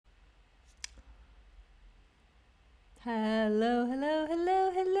Hello, hello,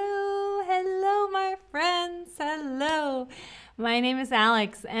 hello, hello, hello, my friends. Hello. My name is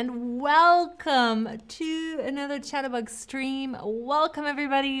Alex, and welcome to another Chatterbug stream. Welcome,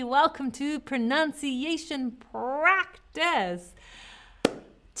 everybody. Welcome to Pronunciation Practice.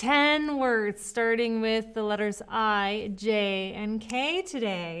 10 words starting with the letters I, J, and K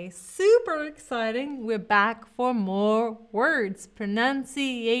today. Super exciting. We're back for more words.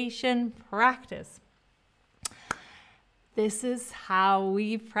 Pronunciation practice. This is how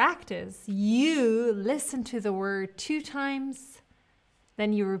we practice. You listen to the word 2 times,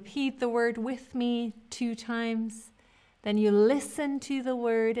 then you repeat the word with me 2 times, then you listen to the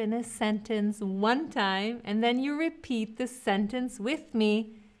word in a sentence 1 time, and then you repeat the sentence with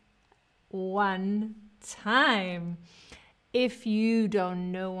me 1 time. If you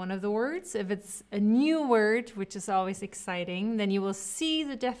don't know one of the words, if it's a new word, which is always exciting, then you will see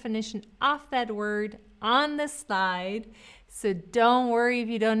the definition of that word on the slide. So don't worry if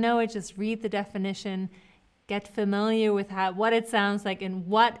you don't know it, just read the definition, get familiar with what it sounds like and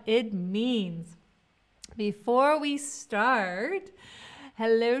what it means. Before we start,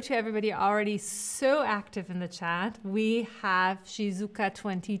 hello to everybody already so active in the chat. We have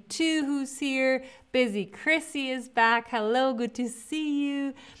Shizuka22 who's here. Busy Chrissy is back. Hello, good to see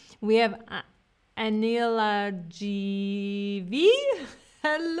you. We have Anila GV.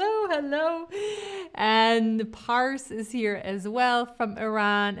 Hello, hello. And Pars is here as well from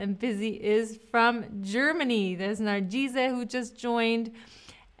Iran, and Busy is from Germany. There's Nargiza who just joined.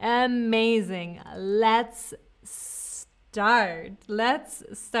 Amazing. Let's start. Let's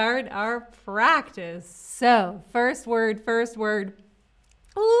start our practice. So, first word.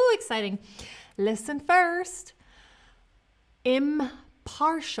 Ooh, exciting. Listen first.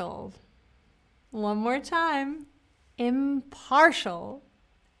 Impartial. One more time. Impartial.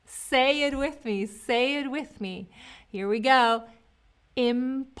 Say it with me. Say it with me. Here we go.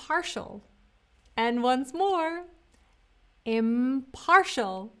 Impartial. And once more.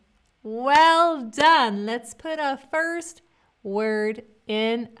 Impartial. Well done. Let's put a first word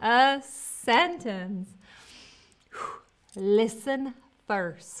in a sentence. Listen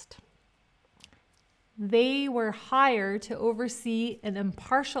first. They were hired to oversee an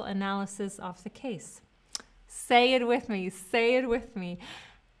impartial analysis of the case. Say it with me. Say it with me.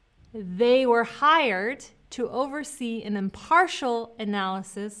 They were hired to oversee an impartial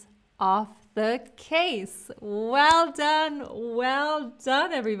analysis of the case. Well done. Well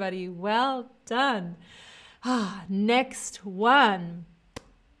done, everybody. Well done. Next one.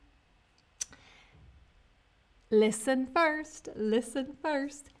 Listen first. Listen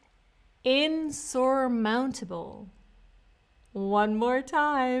first. Insurmountable. One more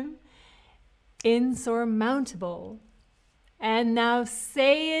time. Insurmountable. And now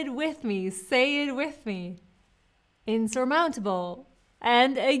say it with me. Say it with me. Insurmountable.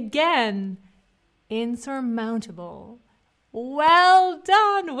 And again. Insurmountable. Well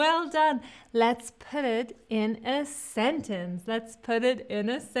done. Well done. Let's put it in a sentence. Let's put it in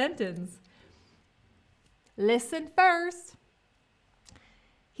a sentence. Listen first.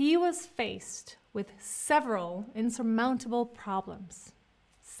 He was faced with several insurmountable problems.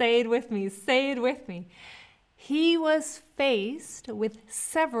 Say it with me. Say it with me. He was faced with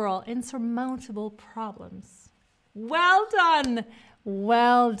several insurmountable problems. Well done.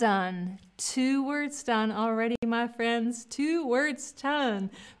 Well done. 2 words done already, my friends. 2 words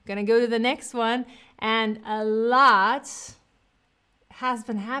done. I'm going to go to the next one. And a lot has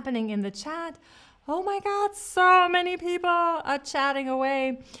been happening in the chat. Oh my God, so many people are chatting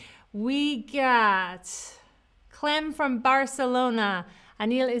away. We got Clem from Barcelona.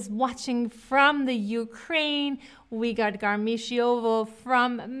 Anil is watching from the Ukraine. We got Garmishiovo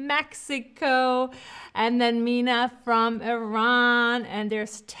from Mexico. And then Mina from Iran. And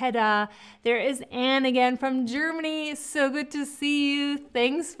there's Teda. There is Anne again from Germany. So good to see you.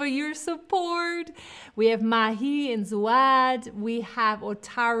 Thanks for your support. We have Mahi in Zuad. We have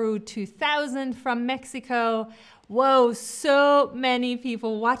Otaru 2000 from Mexico. Whoa, so many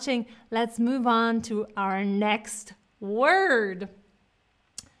people watching. Let's move on to our next word.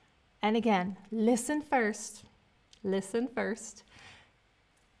 And again, listen first. Listen first.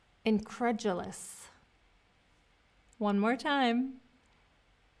 Incredulous. One more time.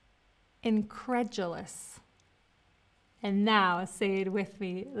 Incredulous. And now say it with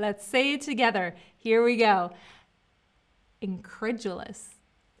me. Let's say it together. Here we go. Incredulous.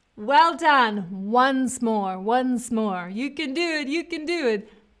 Well done. Once more. Once more. You can do it. You can do it.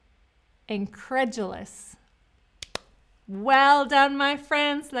 Incredulous. Well done, my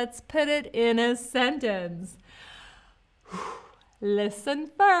friends. Let's put it in a sentence. Listen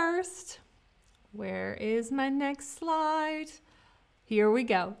first. Where is my next slide? Here we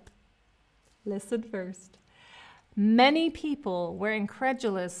go. Listen first. Many people were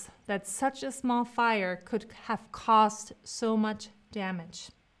incredulous that such a small fire could have caused so much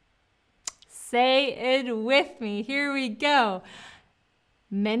damage. Say it with me. Here we go.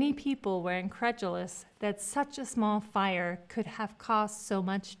 Many people were incredulous that such a small fire could have caused so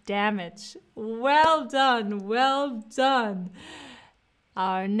much damage. Well done, well done.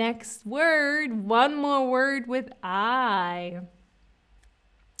 Our next word, one more word with I.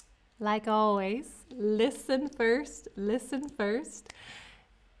 Like always, listen first, listen first.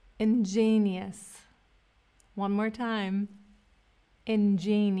 Ingenious. One more time.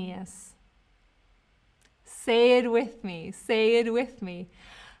 Ingenious. Say it with me, say it with me.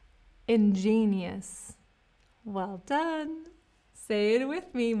 Ingenious. Well done. Say it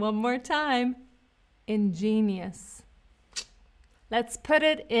with me one more time. Ingenious. Let's put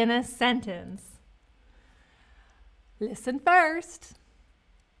it in a sentence. Listen first.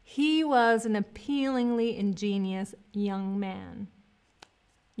 He was an appealingly ingenious young man.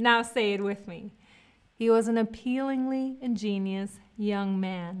 Now say it with me. He was an appealingly ingenious young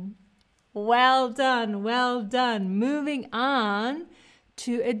man. Well done, well done. Moving on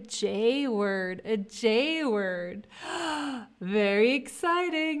to a J word, a J word. Very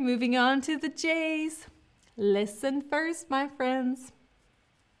exciting. Moving on to the J's. Listen first, my friends.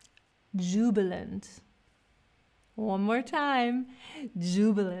 Jubilant. One more time.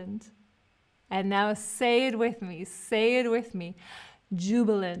 Jubilant. And now say it with me. Say it with me.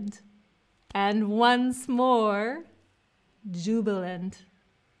 Jubilant. And once more. Jubilant.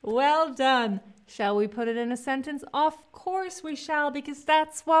 Well done. Shall we put it in a sentence? Of course we shall, because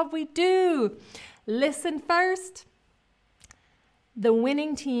that's what we do. Listen first. The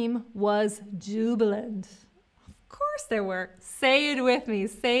winning team was jubilant. Of course they were. Say it with me.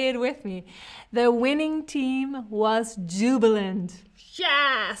 Say it with me. The winning team was jubilant.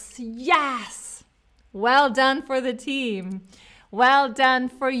 Yes, yes. Well done for the team. Well done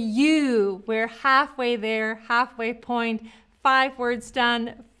for you. We're halfway there, halfway point. 5 words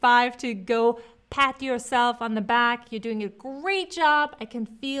done, 5 to go. Pat yourself on the back. You're doing a great job. I can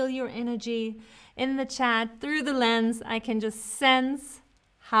feel your energy in the chat through the lens. I can just sense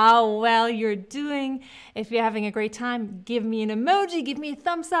how well you're doing. If you're having a great time, give me an emoji, give me a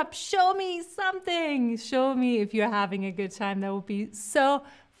thumbs up, show me something. Show me if you're having a good time. That would be so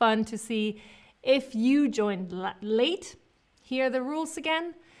fun to see. If you joined late, here are the rules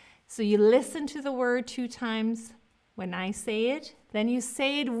again. So you listen to the word 2 times. When I say it, then you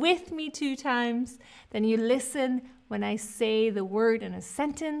say it with me 2 times. Then you listen when I say the word in a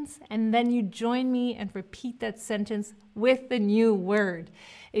sentence, and then you join me and repeat that sentence with the new word.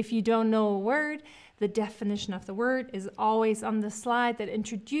 If you don't know a word, the definition of the word is always on the slide that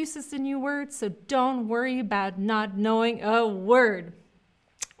introduces the new word, so don't worry about not knowing a word.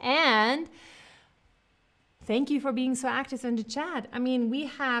 And thank you for being so active in the chat. I mean, we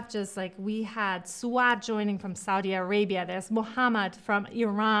had Suad joining from Saudi Arabia. There's Mohammed from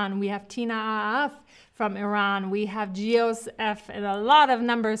Iran. We have Tina Aaf from Iran. We have Gios F and a lot of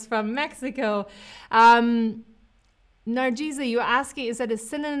numbers from Mexico. Nargiza, you're asking, is that a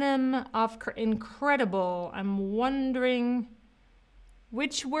synonym of incredible? I'm wondering,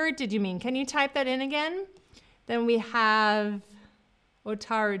 which word did you mean? Can you type that in again? Then we have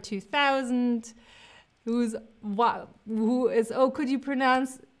Otaru 2000. Who is, oh, could you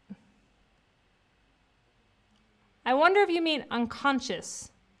pronounce? I wonder if you mean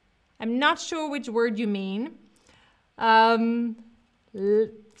unconscious. I'm not sure which word you mean. I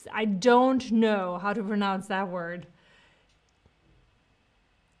don't know how to pronounce that word.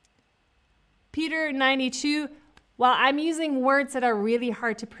 Peter 92, well, I'm using words that are really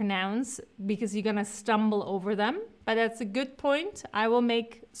hard to pronounce because you're gonna stumble over them, but that's a good point. I will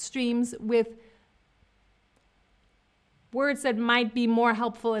make streams with words that might be more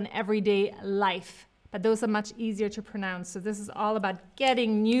helpful in everyday life, but those are much easier to pronounce. So this is all about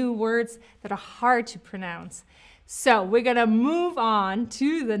getting new words that are hard to pronounce. So we're gonna move on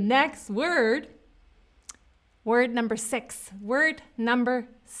to the next word. Word number 6. Word number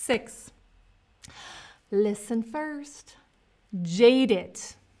 6. Listen first. Jaded.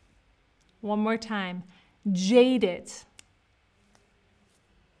 One more time. Jaded.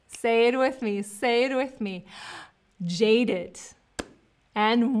 Say it with me. Say it with me. Jaded.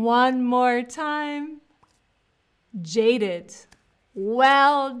 And one more time. Jaded.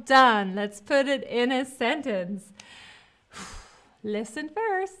 Well done. Let's put it in a sentence. Listen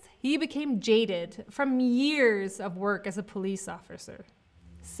first. He became jaded from years of work as a police officer.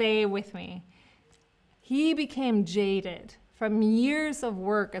 Say it with me. He became jaded from years of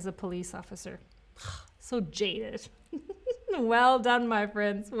work as a police officer. So jaded. Well done, my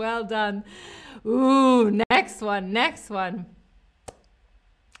friends. Well done. Ooh, next one. This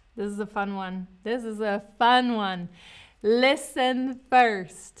is a fun one. Listen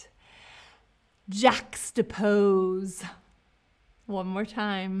first. Juxtapose. One more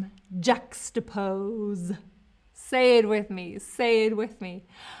time. Juxtapose. Say it with me.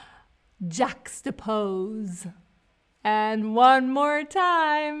 Juxtapose. And one more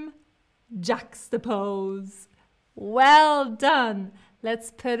time. Juxtapose. Well done.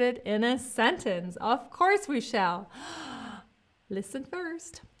 Let's put it in a sentence. Of course we shall. Listen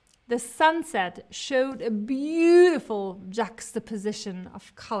first. The sunset showed a beautiful juxtaposition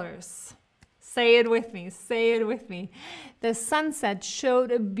of colors. Say it with me. The sunset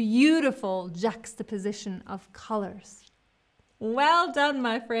showed a beautiful juxtaposition of colors. Well done,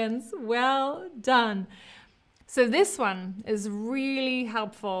 my friends. Well done. So this one is really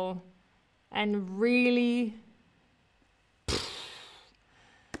helpful and really,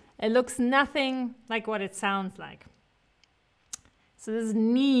 it looks nothing like what it sounds like. So this is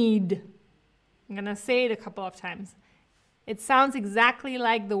need. I'm going to say it a couple of times. It sounds exactly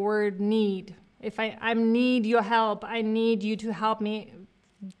like the word need. If I need your help, I need you to help me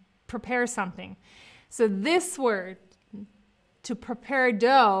prepare something. So this word, to prepare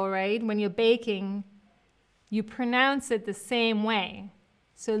dough, right? When you're baking, you pronounce it the same way.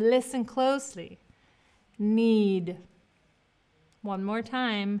 So listen closely. Need. One more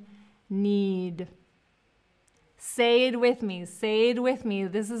time. Need. Say it with me.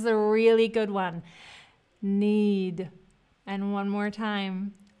 This is a really good one. Need. And one more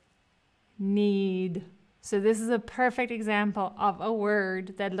time. Need. So this is a perfect example of a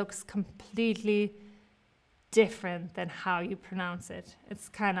word that looks completely different than how you pronounce it. It's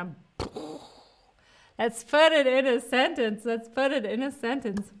kind of, let's put it in a sentence.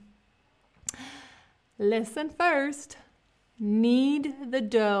 Listen first. Knead the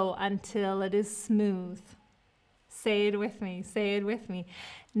dough until it is smooth. Say it with me.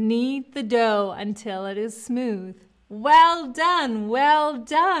 Knead the dough until it is smooth. Well done.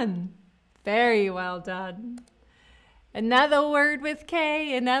 Very well done. Another word with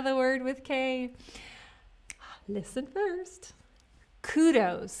K. Listen first.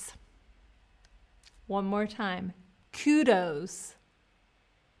 Kudos. One more time. Kudos.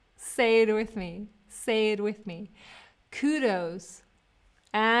 Say it with me. Kudos.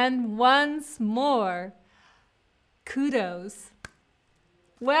 And once more. Kudos.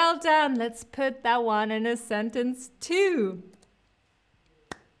 Well done. Let's put that one in a sentence too.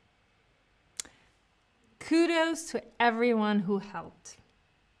 Kudos to everyone who helped.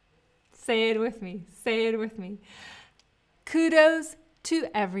 Say it with me. Kudos to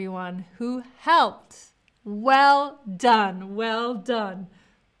everyone who helped. Well done.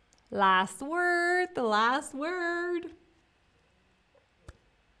 Last word, the last word.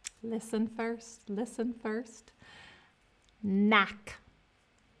 Listen first. Knack.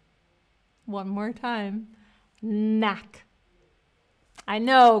 One more time. Knack. I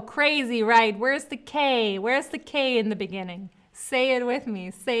know, crazy, right? Where's the K? Where's the K in the beginning? Say it with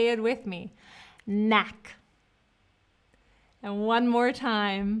me. Knack. And one more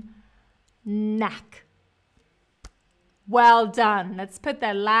time. Knack. Well done. Let's put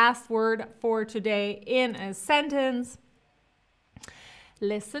that last word for today in a sentence.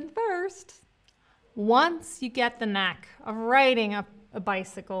 Listen first. Once you get the knack of riding a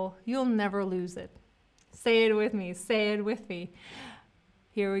bicycle, you'll never lose it. Say it with me.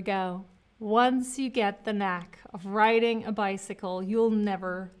 Here we go. Once you get the knack of riding a bicycle, you'll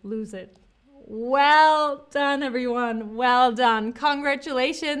never lose it. Well done, everyone. Well done.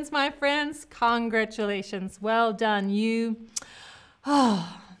 Congratulations, my friends. Congratulations. Well done.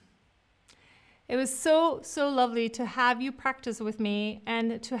 It was so lovely to have you practice with me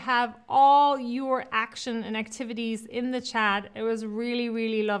and to have all your action and activities in the chat. It was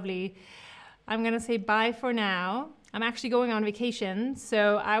really lovely. I'm going to say bye for now. I'm actually going on vacation,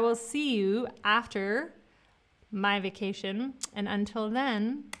 so I will see you after my vacation. And until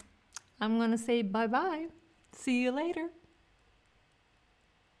then, I'm going to say bye-bye. See you later.